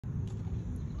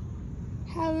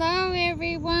Hello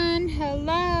everyone,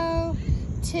 hello.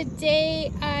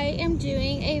 Today I am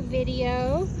doing a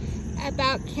video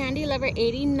about Candy Lover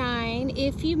 89.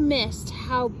 If you missed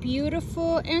how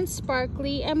beautiful and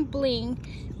sparkly and bling,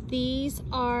 these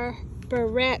are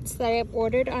barrettes that I've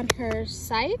ordered on her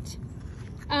site.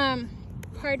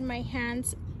 Pardon my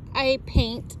hands, I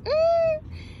paint.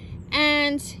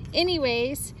 And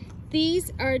anyways,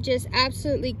 these are just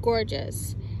absolutely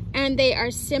gorgeous and they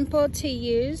are simple to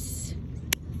use.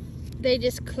 They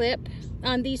just clip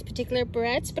on these particular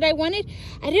barrettes, but I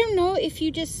didn't know if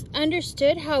you just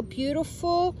understood how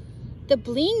beautiful the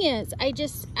bling is.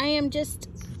 I'm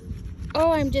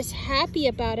just happy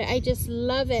about it. I just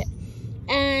love it.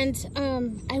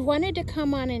 And I wanted to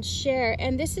come on and share,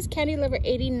 and this is Candy Lover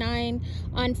 89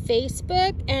 on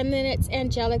Facebook, and then it's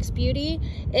Angelic's Beauty.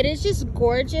 It is just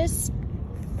gorgeous.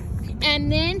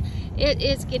 And then it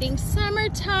is getting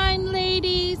summertime,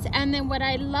 ladies. And then what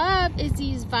I love is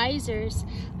these visors.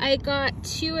 I got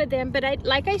 2 of them, but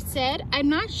like I said, I'm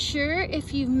not sure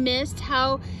if you've missed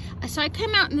how, so I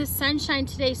come out in the sunshine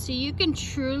today so you can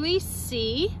truly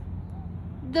see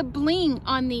the bling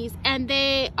on these, and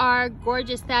they are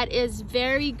gorgeous. That is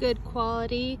very good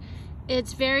quality.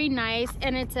 It's very nice,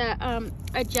 and it's a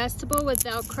adjustable with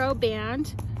Velcro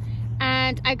band.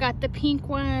 And I got the pink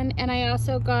one, and I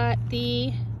also got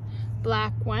the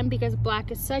black one because black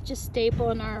is such a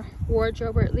staple in our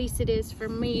wardrobe, or at least it is for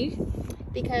me,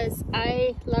 because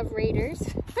I love Raiders.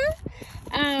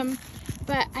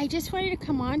 But I just wanted to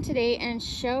come on today and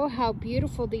show how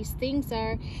beautiful these things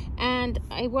are, and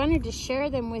I wanted to share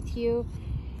them with you.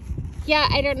 Yeah,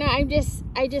 I don't know, I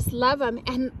just love them.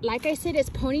 And like I said, it's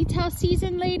ponytail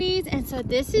season, ladies, and so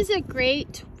this is a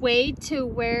great way to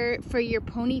wear for your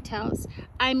ponytails.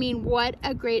 I mean, what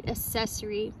a great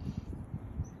accessory.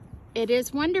 It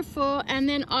is wonderful. And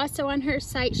then also on her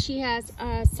site she has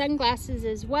sunglasses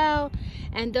as well,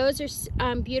 and those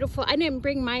are beautiful. I didn't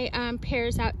bring my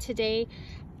pairs out today,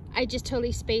 I just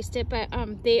totally spaced it, but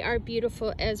they are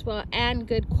beautiful as well and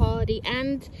good quality.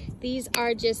 And these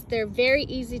are they're very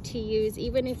easy to use,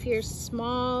 even if you're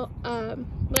small,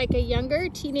 like a younger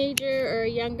teenager or a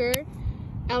younger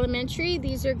elementary.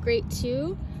 These are great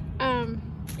too.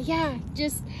 Yeah,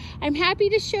 I'm happy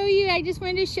to show you. I just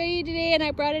wanted to show you today, and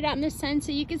I brought it out in the sun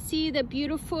so you can see the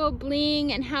beautiful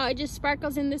bling and how it just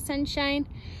sparkles in the sunshine.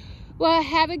 Well,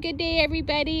 have a good day,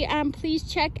 everybody. Please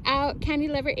check out Candy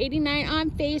Lover 89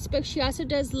 on Facebook. She also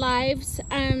does lives.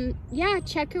 Yeah,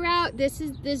 check her out. This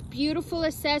beautiful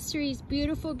accessories.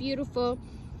 Beautiful, beautiful.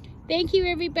 Thank you,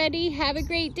 everybody. Have a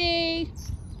great day.